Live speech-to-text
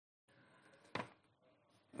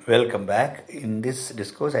Welcome back. In this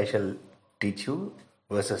discourse, I shall teach you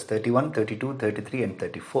verses 31, 32, 33, and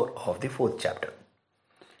 34 of the fourth chapter.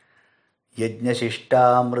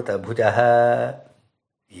 Yajnashishtamrita bhujah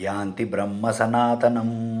yanti brahma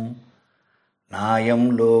sanatanam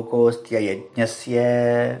nayam lokostya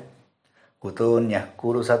yajnasya kutonyah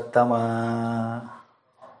kuru sattama.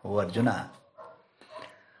 O Arjuna,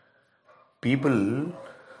 people,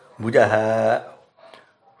 bhujah,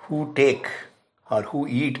 who take or who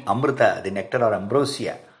eat amrita, the nectar or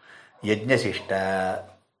ambrosia, yajnasishta,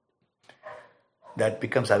 that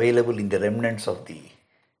becomes available in the remnants of the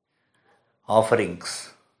offerings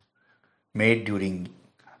made during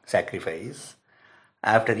sacrifice.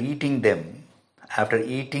 After eating them, after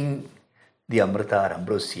eating the amrita or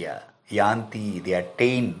ambrosia, yanti, they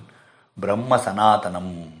attain Brahma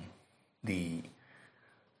Sanatanam, the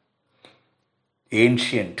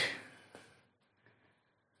ancient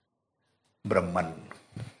Brahman.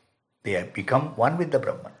 They have become one with the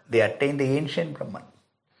Brahman. They attain the ancient Brahman.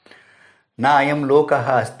 Na ayam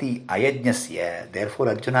lokaha asti ayajnasya. Therefore,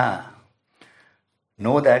 Arjuna,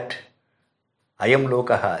 know that ayam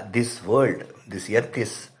lokaha, this world, this earth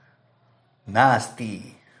is na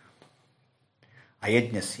asti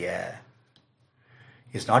ayajnasya,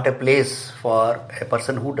 is not a place for a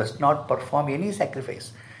person who does not perform any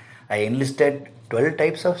sacrifice. I enlisted 12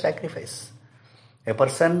 types of sacrifice. A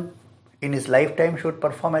person in his lifetime should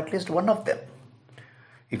perform at least one of them.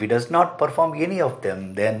 If he does not perform any of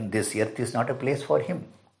them, then this earth is not a place for him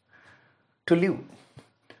to live.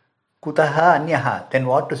 Kutaha anyaha, then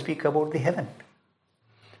what to speak about the heaven?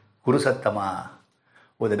 Kuru Sattama,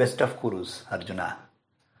 oh the best of Kurus, Arjuna.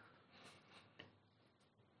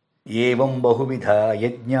 Evam bahuvidha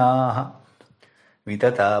yajñāha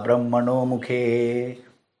vitata brahmano mukhe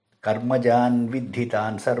karmajan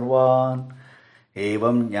vidhitan sarvan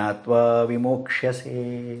evam jnatva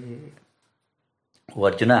vimokshase. O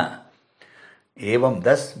Arjuna, evam,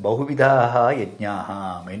 thus bahuvidhaha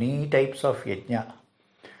yajñāha, many types of yajña,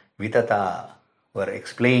 vitata, were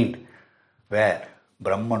explained. Where?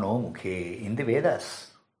 Brahmano mukhe, in the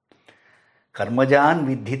Vedas. Karmajan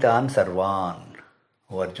vidhitan sarvan.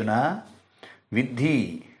 O Arjuna,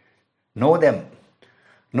 vidhi, know them,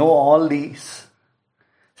 know all these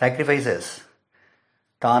sacrifices.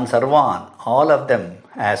 Tan sarvan, all of them,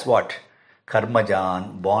 as what?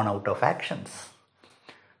 Karmajan, born out of actions.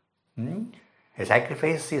 A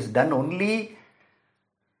sacrifice is done only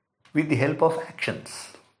with the help of actions.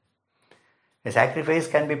 A sacrifice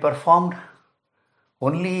can be performed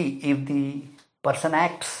only if the person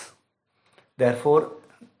acts. Therefore,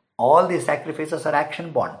 all these sacrifices are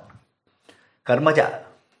action born. Karmaja.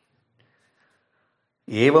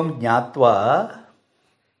 Evam jnatva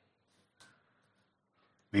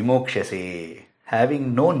vimokshase.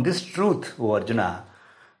 Having known this truth, O Arjuna,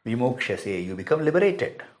 vimokshase, you become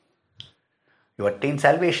liberated. You attain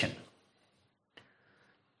salvation.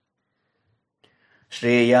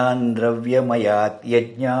 Shreyan dravyamayat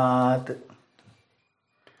yajñāt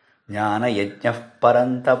jnana yajñah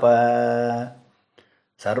parantapa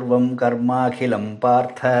sarvam karmakhilam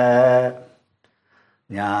partha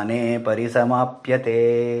jnane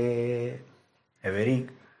parisamapyate. A very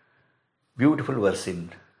beautiful verse in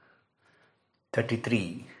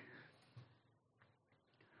 33.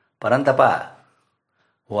 Parantapa,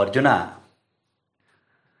 O Arjuna,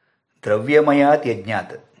 Dravyamayat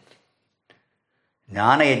yajñāt.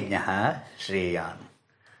 Jnana yajñah shreyan.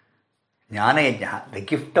 Jnana yajñah, the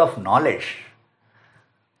gift of knowledge,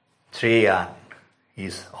 shreyan,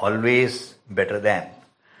 is always better than,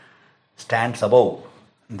 stands above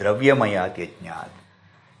Dravyamayat yajñāt,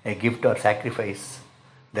 a gift or sacrifice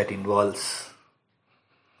that involves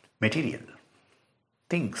material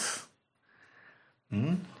things,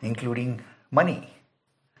 including money,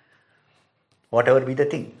 whatever be the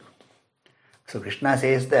thing. So Krishna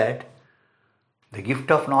says that the gift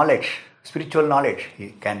of knowledge, spiritual knowledge,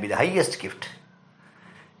 can be the highest gift.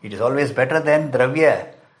 It is always better than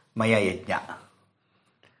dravya maya yajna,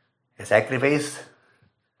 a sacrifice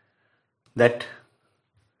that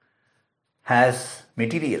has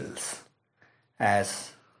materials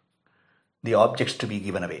as the objects to be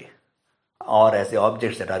given away, or as the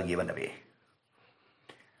objects that are given away.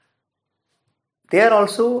 They are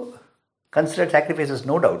also considered sacrifices,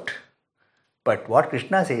 no doubt. But what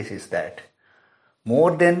Krishna says is that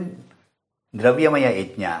more than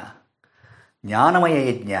Dravyamaya Yajna,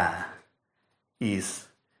 Jnanamaya Yajna is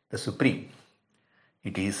the supreme.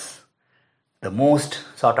 It is the most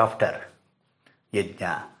sought after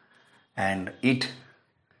Yajna, and it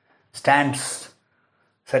stands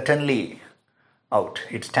certainly out.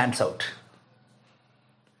 It stands out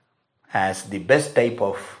as the best type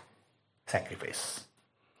of sacrifice.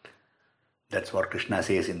 That's what Krishna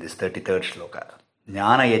says in this 33rd shloka.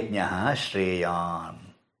 Jnana yajnaha shreyan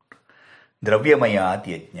dravyamayat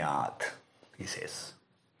yajnat. He says.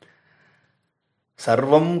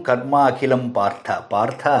 Sarvam karma akhilam partha.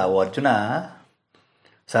 Partha, O Arjuna,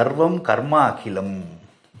 sarvam karma akhilam.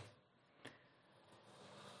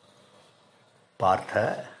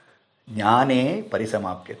 Partha, jnane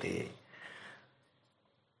parisamapyate.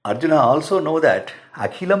 Arjuna also know that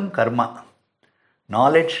akhilam karma,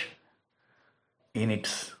 knowledge in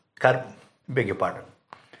its karma,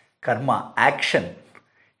 karma, action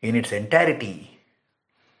in its entirety,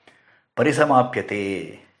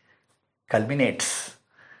 parisamapyate, culminates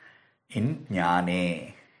in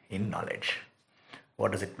jnane, in knowledge.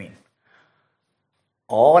 What does it mean?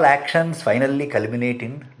 All actions finally culminate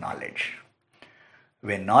in knowledge.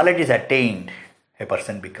 When knowledge is attained, a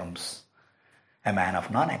person becomes a man of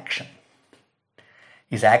non-action.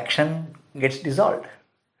 His action gets dissolved.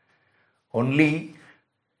 Only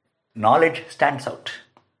knowledge stands out.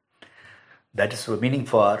 That is the meaning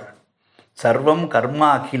for Sarvam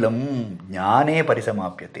karma akhilam jnane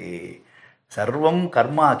parisamapyate. Sarvam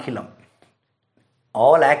karma akhilam.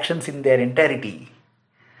 All actions in their entirety,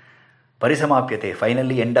 parisamapyate,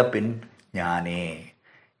 finally end up in jnane,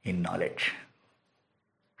 in knowledge.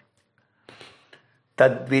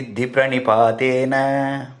 Tadvidhi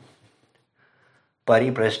pranipatena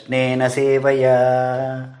pariprashnena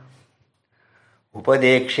sevaya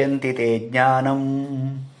upadekshyanti te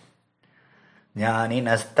jnanam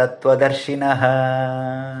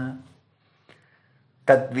jnaninastattvadarshinaha.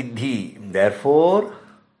 Tadvidhi, therefore,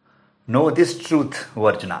 know this truth, O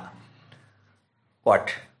Arjuna.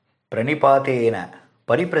 What? Pranipatena,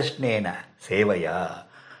 pariprashnena, sevaya.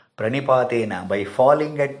 Pranipatena, by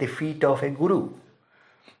falling at the feet of a guru.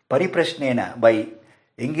 Pariprashnena, by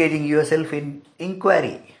engaging yourself in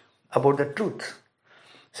inquiry about the truth.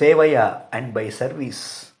 Sevaya, and by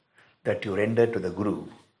service that you render to the guru.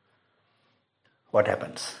 What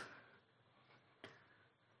happens?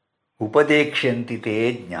 Upadekshanti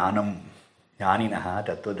te jnanam jnaninaha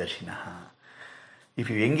tattvadarshinaha. If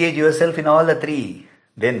you engage yourself in all the three,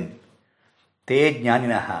 then te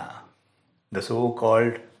jnaninaha, the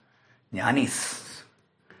so-called jnanis,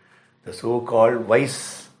 the so-called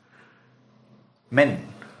wise men,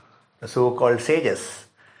 the so-called sages,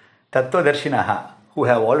 tattvadarshinaha, who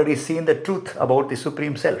have already seen the truth about the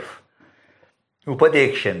Supreme Self.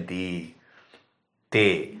 Upadekshanti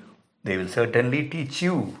te, they will certainly teach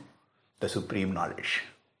you the supreme knowledge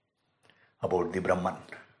about the Brahman,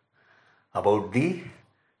 about the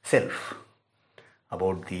Self,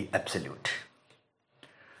 about the Absolute.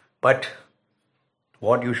 But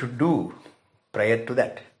what you should do prior to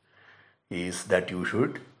that is that you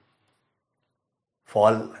should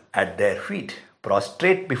fall at their feet,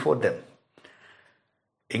 prostrate before them,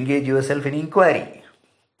 engage yourself in inquiry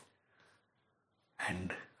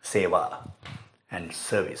and seva and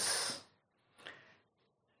service.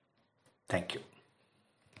 Thank you.